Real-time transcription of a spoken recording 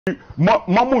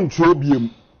mamun chobium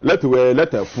let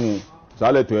letter phone so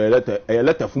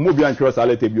letter phone mobi and cross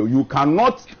letter bio. You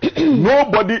cannot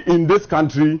nobody in this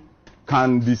country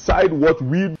can decide what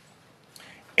we.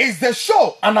 Is the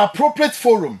show an appropriate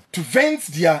forum to vent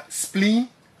their spleen?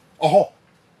 Or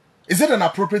is it an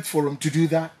appropriate forum to do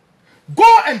that?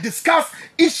 Go and discuss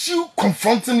issue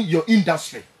confronting your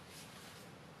industry.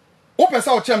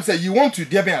 Opesa say you want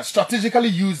to strategically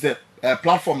use the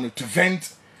platform to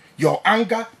vent your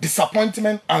anger,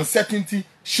 disappointment, uncertainty,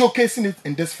 showcasing it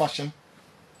in this fashion.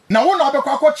 Now, one abe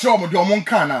kwako chom di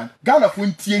omunkana Ghana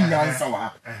funtie nyansa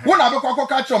wa. One abe kwako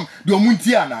ka chom di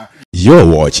omuntiana. You're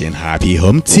watching Happy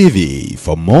Home TV.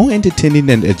 For more entertaining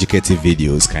and educative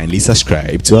videos, kindly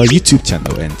subscribe to our YouTube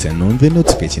channel and turn on the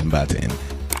notification button.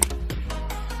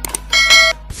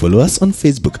 Follow us on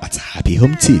Facebook at Happy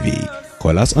Home TV.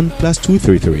 Call us on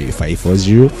 +233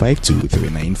 540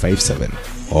 523957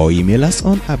 or email us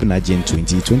on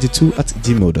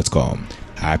abnagin2022@gmail.com.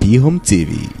 Happy Home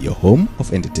TV, your home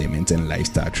of entertainment and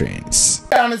lifestyle trends.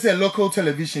 I say local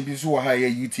television be so high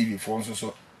UTV for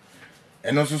so.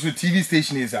 And also TV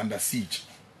station is under siege.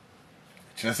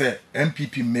 Should I say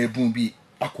MPP may boom be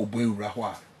akoboy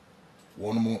rahwa.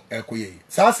 One more ekoye.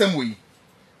 Sa same way.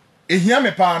 E hia me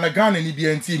pa na Ghana ni bi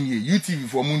antie UTV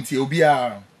for muntie obi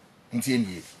a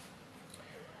ntie.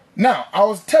 Now, I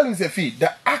was telling Zefi,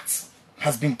 the act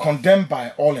has been condemned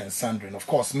by all and sundry. And of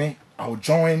course, me, I'll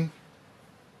join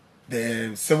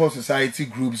the civil society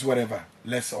groups, whatever.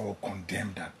 Let's all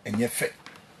condemn that. And yet,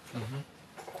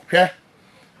 okay?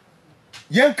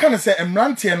 Yen can say,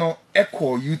 Emrantiano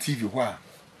echo UTV wa.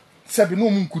 Sabi no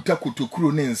munkuta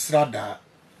kutokuro ne nsrada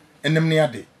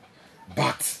enemneade.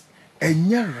 But,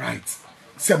 enye right.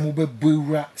 Se mube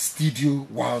buira studio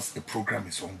whilst a program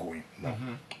is ongoing. No.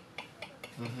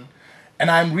 And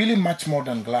I'm really much more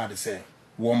than glad to say,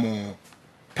 one more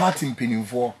party penny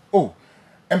for. Oh,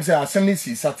 I'm saying assembly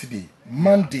Saturday,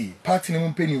 Monday, party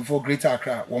penny for Greater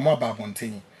Accra, one more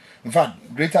Babonte. In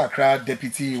fact, Greater Accra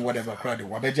deputy, whatever crowd,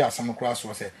 Wabeja, some class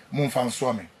was a Moonfan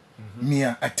Swami.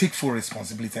 Mia, I take full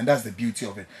responsibility, and that's the beauty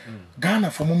of it. Ghana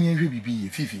for Mummy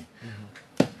and Fifi.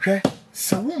 Okay,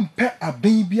 so one pair a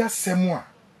baby a semwa.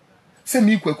 Send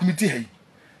me quick committee. Hey.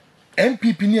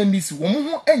 MPP near this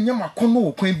woman and Yama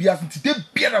Kono Queen Bias today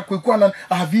better Kwaku Annan.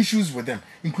 I have issues with them,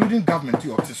 including government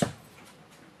to office.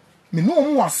 Me no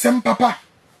more sem papa.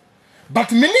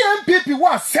 But many MPP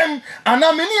was sem and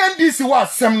many NDC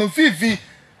was sem no fifi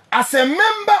as a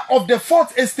member of the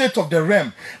 4th estate of the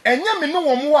realm. And ya me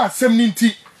no more sem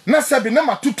ninti na sabi na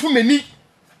ma too many.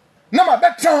 Na ma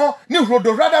betra ni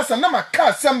rodo radas and na ma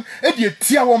car sem e de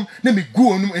tia wom na me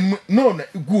go no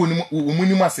go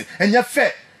omunimase. And ya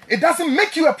fair. It doesn't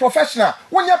make you a professional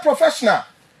when you're professional.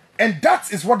 And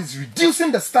that is what is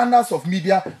reducing the standards of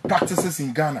media practices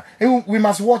in Ghana. And we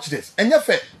must watch this. And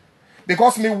yet,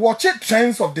 because me watch it,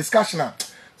 trends of discussion are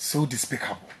so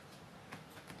despicable.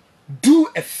 Do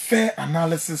a fair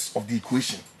analysis of the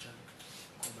equation.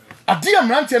 A dear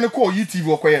Ranti and call UTV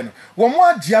or Koyano. One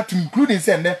more dear to including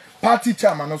send party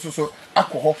chairman also so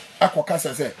alcohol,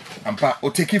 aquacasa say, and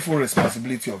or take full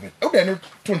responsibility of it. Okay,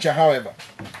 however.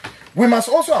 We must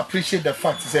also appreciate the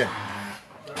fact that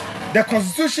the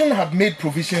Constitution had made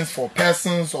provisions for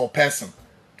persons or person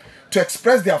to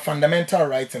express their fundamental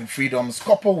rights and freedoms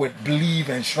coupled with belief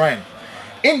enshrined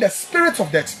in the spirit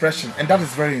of the expression, and that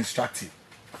is very instructive.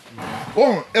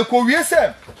 Oh,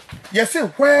 yes,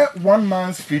 where one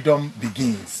man's freedom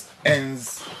begins,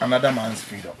 ends another man's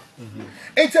freedom.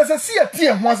 It is a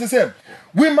CAT once said,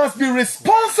 we must be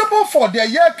responsible for their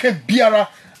year biara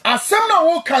as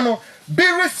some cano. Be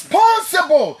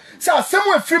responsible. Say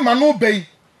somewhere free man obey.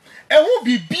 And will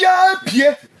be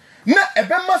pie na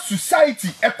ebema society,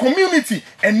 a community,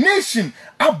 a nation,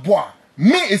 abwa,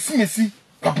 me esimesi,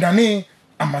 kabnane,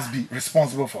 I must be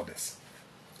responsible for this.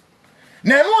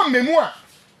 Na no memua.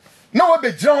 Na we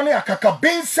be drowning akaka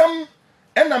bensam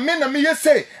and a men me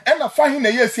say and a fahin na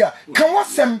yesia. Kan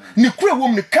wasem ni kure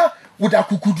wom ni ka with a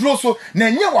kukudro so na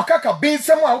nye wakaka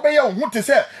bensam a obey ya wo te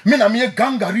say me na me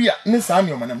gangaria ne sa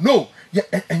manam. No. Yeah,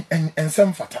 and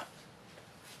some fata.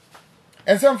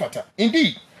 And some fata.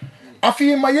 Indeed, I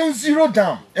feel my zero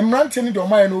down. And ranting do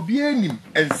my no be any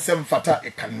and some fata.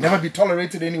 It can never be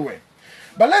tolerated anywhere.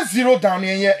 But let's zero down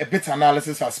here a bit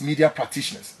analysis as media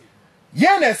practitioners.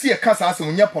 Yeah, and I see a cast as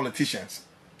when you're politicians.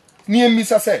 Near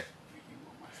Misa said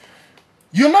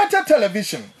United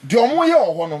Television, can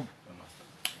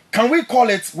we call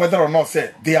it whether or not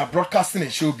say they are broadcasting a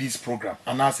showbiz program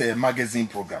and not say a magazine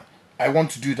program? I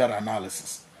want to do that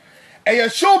analysis. A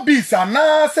showbiz and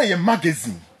now say a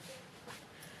magazine.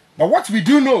 But what we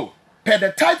do know, per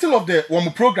the title of the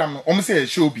program, almost say a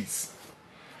showbiz.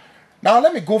 Now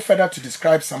let me go further to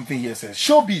describe something here. It says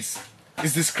showbiz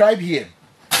is described here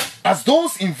as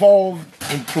those involved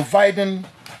in providing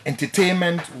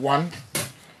entertainment, 1,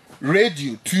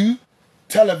 radio, 2,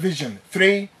 television,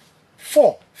 3,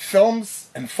 4, films,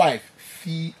 and 5,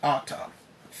 theater.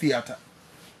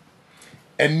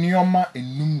 And nyoma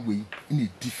enumwe in a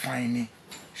defining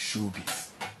showbiz.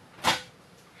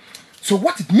 So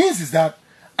what it means is that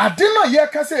I did not hear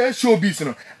say showbiz, you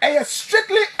know, it's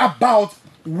strictly about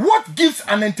what gives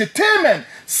an entertainment,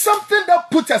 something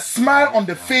that puts a smile on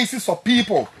the faces of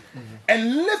people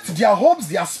and lift their hopes,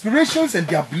 their aspirations, and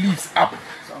their beliefs up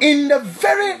in the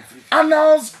very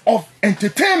annals of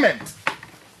entertainment.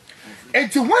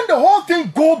 Until when the whole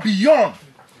thing go beyond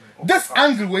this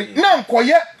angle way, now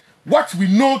what we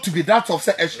know to be that of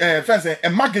a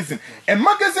magazine. A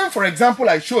magazine, for example,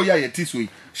 I show you this way.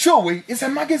 Show way is a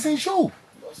magazine show.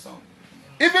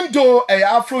 Even though a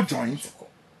Afro joint,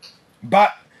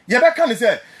 but that can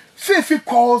say Fifi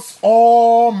calls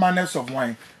all manners of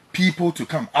wine people to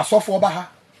come. As of Obaha,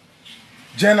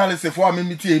 journalists for me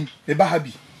meeting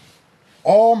Ebahabi,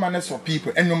 all manners of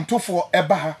people, and number 2 for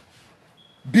Ebaha,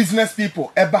 business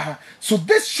people Ebaha. So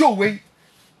this show way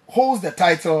holds the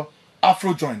title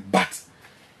Afro joint, but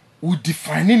we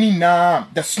defining now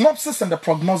the synopsis and the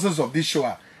prognosis of this show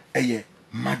are a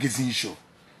magazine show.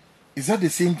 Is that the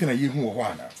same thing you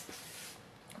hear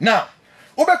now?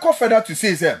 We go further to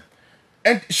say that,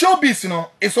 and showbiz, you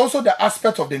know, is also the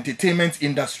aspect of the entertainment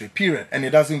industry, period, and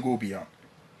it doesn't go beyond.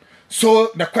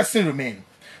 So the question remains: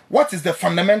 what is the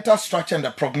fundamental structure and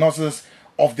the prognosis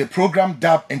of the program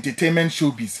dubbed entertainment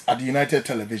showbiz at the United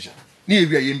Television?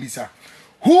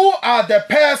 Who are the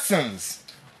persons?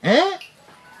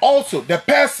 Also, the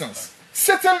persons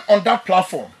sitting on that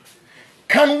platform.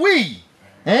 Can we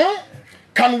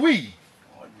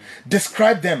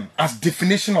describe them as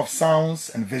definition of sounds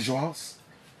and visuals?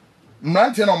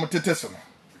 Can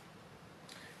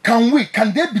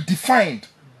they be defined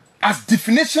as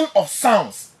definition of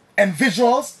sounds and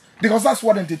visuals? Because that's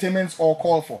what entertainments all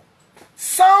call for.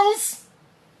 Sounds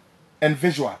and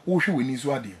visual.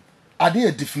 Are they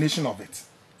a definition of it?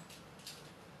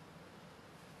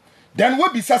 Then we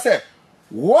be said,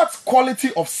 what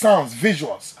quality of sounds,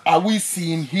 visuals are we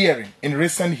seeing, hearing in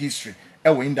recent history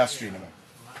our industry?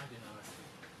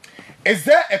 Is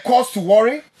there a cause to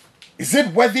worry? Is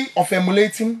it worthy of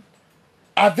emulating?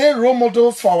 Are there role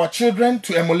models for our children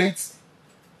to emulate?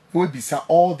 We be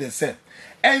all the same.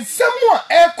 And someone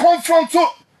confront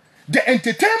the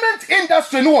entertainment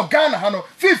industry no Ghana hano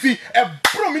fifi e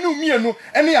bro me no me no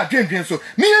any adwendwen so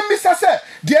me misa say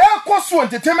the cause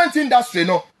entertainment industry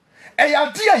no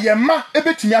dia yema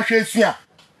ebetimi ahwe asua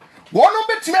wono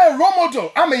betimi role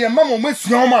model am yema mo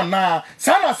masua ma na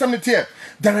sana asem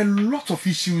there are a lot of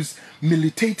issues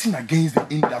militating against the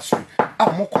industry.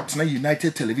 I'm more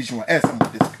United Television as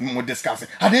more discussing.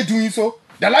 Are they doing so?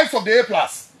 The likes of the A+.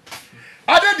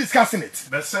 Are they discussing it?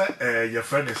 But say your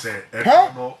friend is say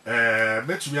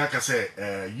bet me I can say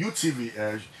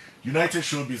UTV United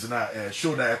Showbiz na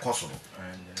show that cost.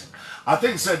 I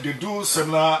think said they do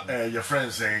similar your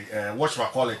friends saying watch my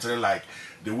call it like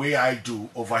the way I do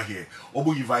over here.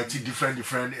 Obu invite different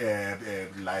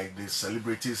like the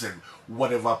celebrities and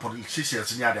whatever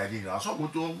politicians in the so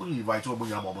Obu invite Obu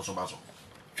Yamo so baso.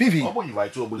 Fifi,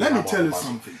 let me tell you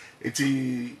something.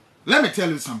 Let me tell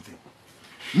you something.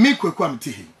 Me Kwaku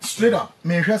Annan straight up,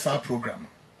 me here's our program.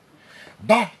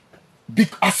 But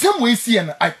as some way see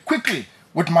and I quickly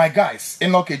with my guys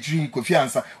in G Kofi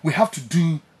Ansa, we have to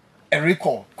do a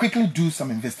recall, quickly do some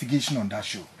investigation on that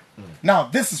show. Now,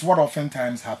 this is what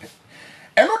oftentimes happen.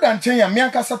 And not than change me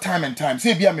ankasa time and time.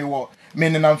 Say bia me wo me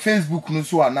on Facebook no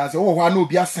so na say oh no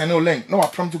bia send no link. No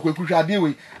prompt to Kwaku ade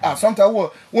we. Sometimes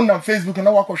wo on Facebook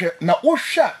na wa kohwe na wo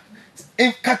hwa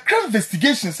in kakra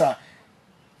investigations are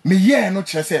me no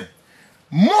chere say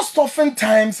most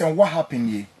oftentimes and what happen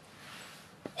here.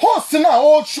 Host na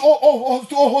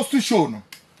host to show no.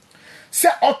 Say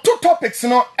or two topics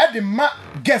no at the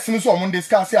guest no so on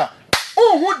discuss here.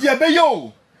 Oh who dia be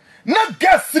yo. Na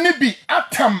guess ni be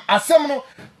atam asem no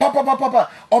papa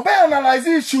obey analyze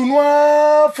issue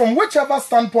no from whichever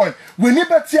standpoint we need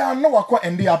better no wako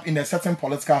end up in a certain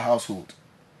political household.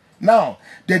 Now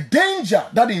the danger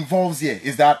that involves here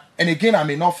is that, and again I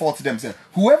may not fault them, say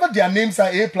whoever their names are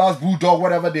A+, Bulldog,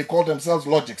 whatever they call themselves,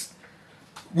 Logics,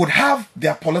 would have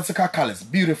their political colors.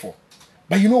 Beautiful.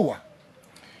 But you know what,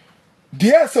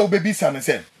 dear so baby son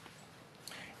said,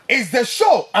 is the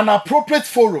show an appropriate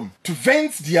forum to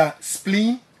vent their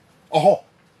spleen? Or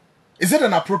is it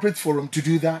an appropriate forum to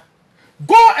do that?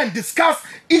 Go and discuss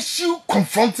issue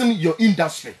confronting your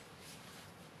industry.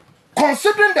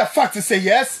 Considering the fact to say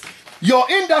yes, your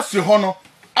industry hono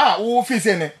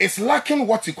is lacking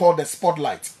what you call the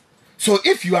spotlight. So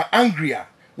if you are angrier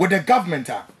with the government,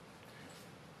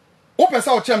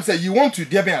 say you want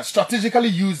to strategically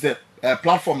use the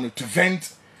platform to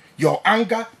vent your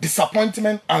anger,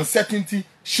 disappointment, uncertainty,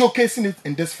 showcasing it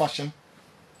in this fashion.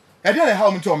 I don't know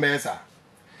how to America.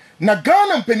 Now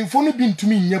Ghana and Penifone been to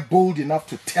me bold enough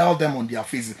to tell them on their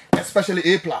faces, especially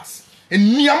A+.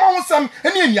 And Niamon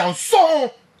and Yan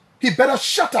so he better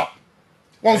shut up.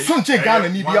 One soon check Ghana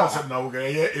and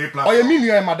Nibia. Or you mean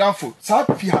you are Madame Fo,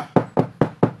 South Pia.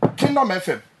 Kingdom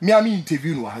FM, Miami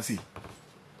interview no has he.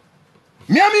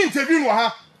 Miami interview no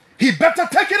ha. He better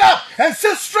take it up and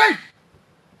sit straight.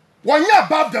 1 year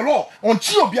above the law on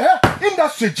Chiobia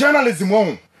industry journalism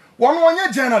one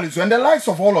year journalism and the likes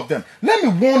of all of them. Let me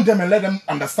warn them and let them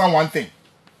understand one thing.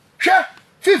 Sure,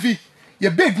 Fifi, you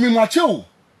beg me macho.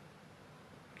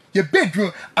 You beg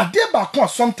me.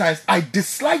 Sometimes I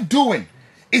dislike doing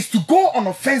is to go on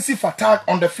offensive attack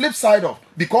on the flip side of,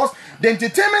 because the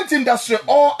entertainment industry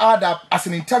all add up as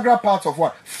an integral part of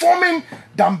what? Forming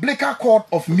the umbilical cord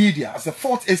of media as the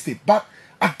fourth estate. But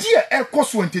a dear air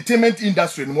cost to entertainment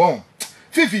industry in one.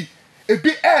 Fifi, a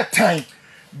bit air time.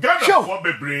 Ghana for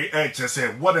bebre say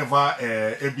whatever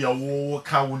ebia wo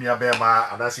ka wunia bema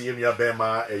and I say ebia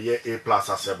bema A+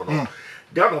 asebno.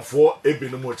 Ghana for ebi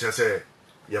no mo say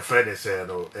your friend is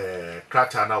no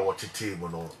krata na what team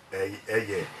no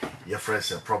your friend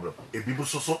say problem. Ebi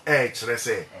so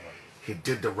say he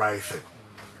did the right thing.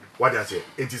 What do I say?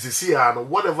 It is see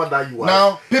whatever that you are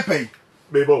now Pepe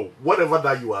baby whatever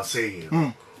that you are saying.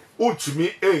 To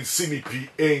me ain't sinipi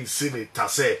ain't sinita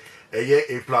say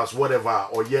A+ whatever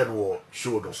or no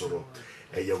show no so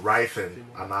a right thing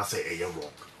and I say a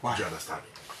wrong. Why? Do you understand?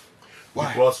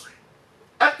 Why? Because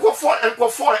and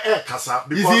for air kasa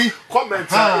because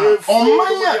comments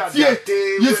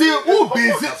you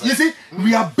see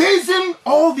we are basing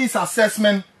all this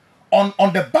assessment on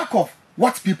the back of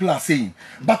what people are saying,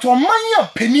 but on my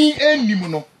penny and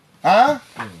nimuno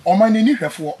on my nini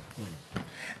for.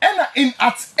 And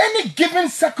at any given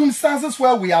circumstances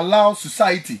where we allow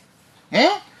society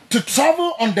to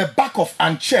travel on the back of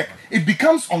unchecked, it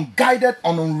becomes unguided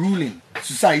and unruling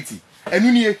society. And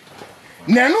we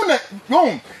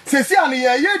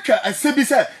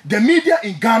the media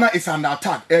in Ghana is under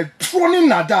attack.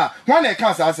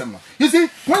 You see,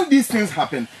 when these things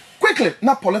happen, quickly,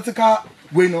 not political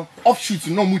offshoots,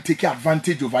 no more take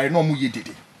advantage of it, no more did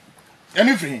it.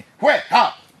 Anything, where,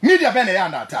 how, media been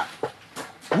under attack.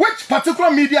 Which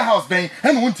particular media house been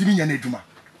and won't be any duma?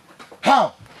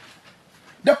 How?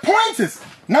 The point is,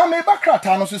 now maybe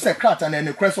Krata also say Krata and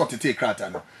the crest or to take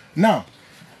Krata. Now,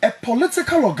 a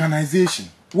political organization,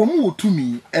 woman to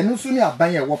me, and no sooner buy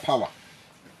a power.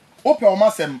 Open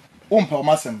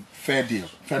fair deal,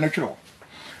 fair natural.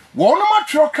 One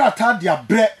more Krata, their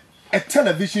bread, a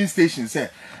television station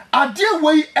say, a dear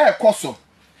way air coso.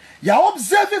 You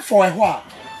observe it for a while.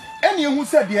 Any who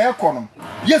said the air column.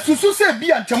 Yes, you say be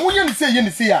and Tamuyan say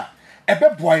Yenisia, a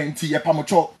bed boy and tea a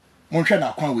pamocho,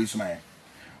 Monshana Conway's man.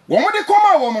 Woman, they come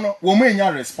out, woman,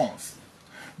 your response.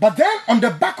 But then, on the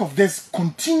back of this,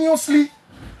 continuously,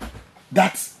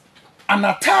 that's an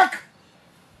attack,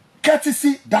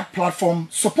 courtesy, that platform,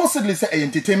 supposedly say an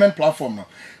entertainment platform, now,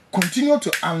 continue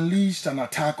to unleash an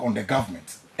attack on the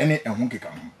government. It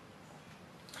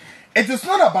is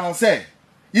not about, say,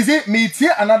 you see, me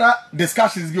here another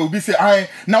discussions will be say, I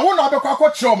now one other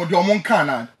quack chum, the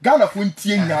Moncana, Ghana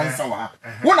Funtian Yansawa.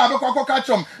 One other quack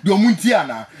catchum, the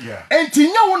Muntiana. And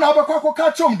Tina one other quack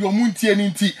catchum, the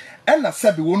Muntian, and I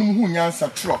said the one who answer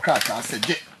true crack. I said,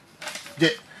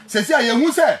 Jet. Says, I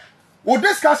who say, oh,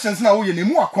 discussions now in a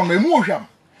more commemorium.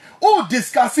 Oh,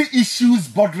 discussing issues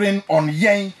bordering on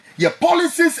yang, your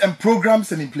policies and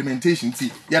programs and implementation. See,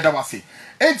 Yadawasi.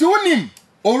 And to him,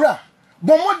 ora.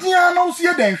 Bomodia no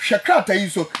see then Shakrata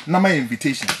is so na my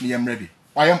invitation. Me am ready.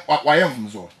 I am from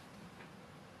Zo.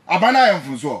 Abana I am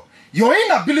from Zo. Your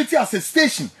inability as a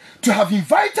station to have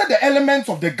invited the elements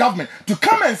of the government to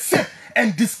come and sit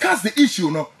and discuss the issue.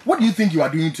 No, what do you think you are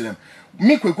doing to them?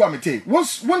 Me Kwame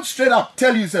won't straight up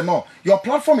tell you say no. Your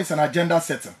platform is an agenda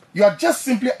setter. You are just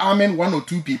simply arming 1 or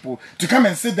 2 people to come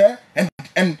and sit there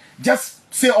and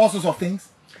just say all sorts of things.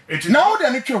 Now the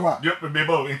nature what? Yep,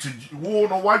 baby. Into who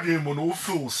no why you no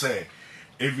feel say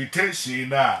invitation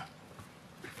na.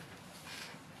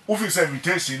 Who feel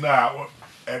invitation na?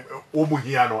 Omo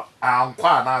here no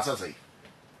ankwa na say.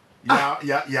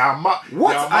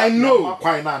 What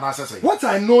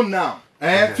I know now,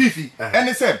 Fifi, and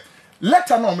he said, let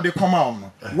her know they come out.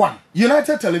 One,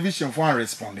 United Television for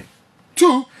responding.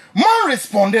 2, man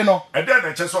responding. No. And then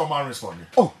I just saw man responding.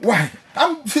 Oh, why?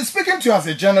 I'm speaking to you as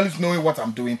a journalist, knowing what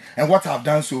I'm doing and what I've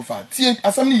done so far.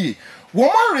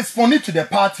 Woman responded to the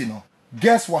party, no.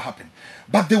 Guess what happened?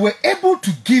 But they were able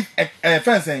to give a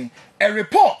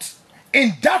report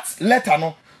in that letter,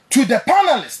 no, to the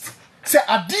panelists. Say,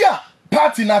 Adia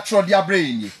party natural dia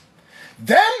brain.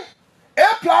 Then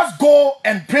A+ go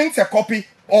and print a copy,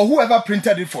 or whoever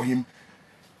printed it for him.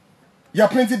 You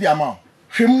printed the amount.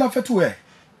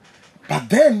 But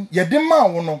then you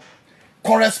demand no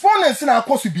correspondence in our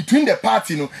course between the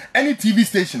party, no, any TV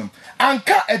station, and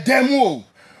a demo.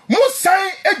 Most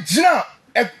sign a jina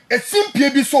a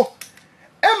simple so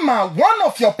Emma, one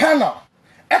of your panel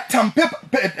a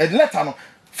letter no.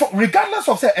 For, regardless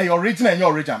of say your original and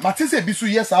your original, Matisse say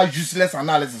bisu yes are useless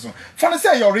analysis. Funny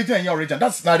say your original and your original.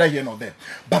 That's neither here nor there.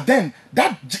 But then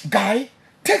that guy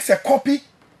takes a copy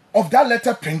of that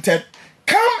letter printed,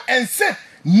 come and sit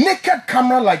naked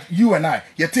camera like you and I.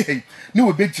 Yet hey,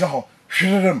 no big job.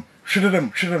 Shouldn't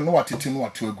no what it no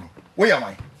what to agree. Where am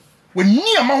I? When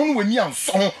near man when you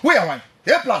song, where am I?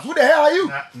 A+, who the hell are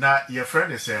you? Now your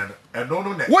friend is saying, and no,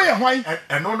 where am I?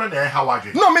 And no, how are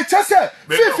you? No, me just say,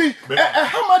 Fifi,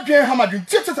 how much?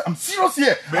 I'm serious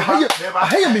here. I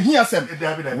hear me here, Sam.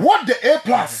 What the A+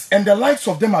 and the likes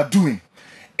of them are doing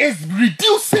is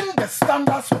reducing the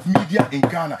standards of media in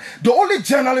Ghana. The only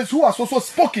journalists who are so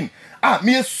spoken are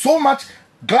me so much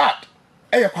glad.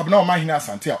 Or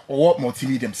what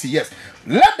multimedia see, yes.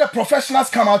 Let the professionals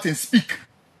come out and speak.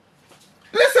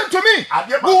 Listen to me.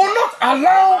 We will not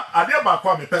allow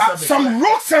some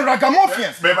rocks and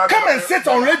ragamuffins come and sit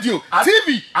on radio,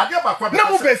 TV.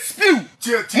 Now we spew.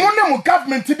 One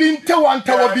government to be in Tawan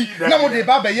Tawabi. Now they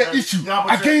baba issue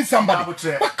against somebody.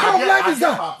 What kind of life is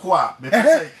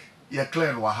that? You're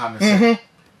clear, Wahana.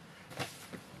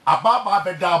 Ababa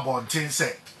Beda Bontin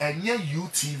said, and ye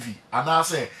UTV, and I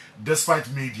say, despite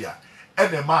media,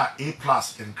 NMA A+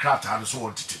 in Krata and so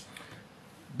on.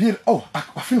 Bill, oh, I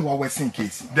feel what we're saying,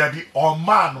 Casey. There be or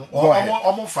man or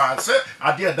almost say,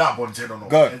 I dare that bonte no.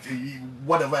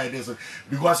 Whatever it is,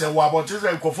 because a wabonte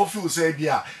and Kofofu say,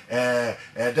 yeah,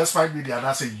 despite media, and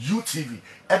I say UTV,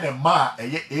 and a ma A+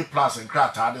 and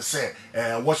Krata, and say,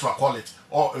 what shall I call it,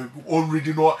 or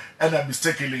already know, and a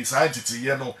mistakenly identity,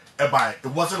 you know, it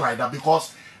wasn't like that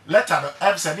because letter the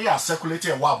M's and they are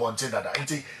circulating a wabonte that.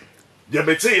 You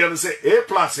may say, and say A+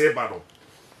 A battle.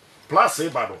 Plus a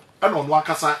battle. And on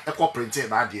Wakasa echo printing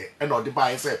an idea, and on the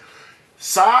buyer say,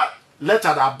 Sir,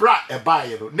 letter that brought a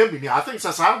buyer. Namely, I think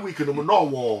that's we can no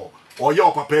war or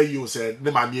your papa you said,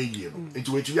 the man ye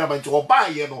into which you have to buy,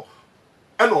 you know,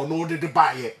 and on no the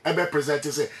buyer, and be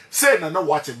presented say, no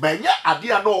watch it, but yeah, I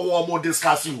dare no war more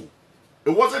discuss you. It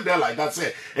wasn't there like that,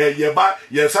 say,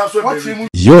 yes,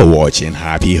 You're watching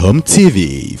Happy Home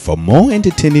TV. For more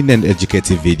entertaining and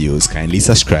educative videos, kindly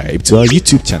subscribe to our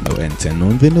YouTube channel and turn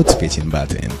on the notification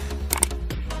button.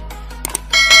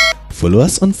 Follow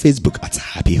us on Facebook at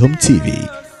Happy Home TV.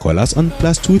 Call us on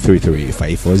 +233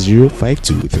 540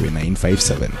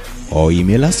 523957 or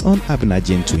email us on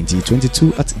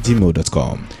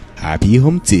abnagin2022@gmail.com. Happy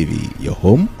Home TV, your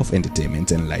home of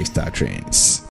entertainment and lifestyle trends.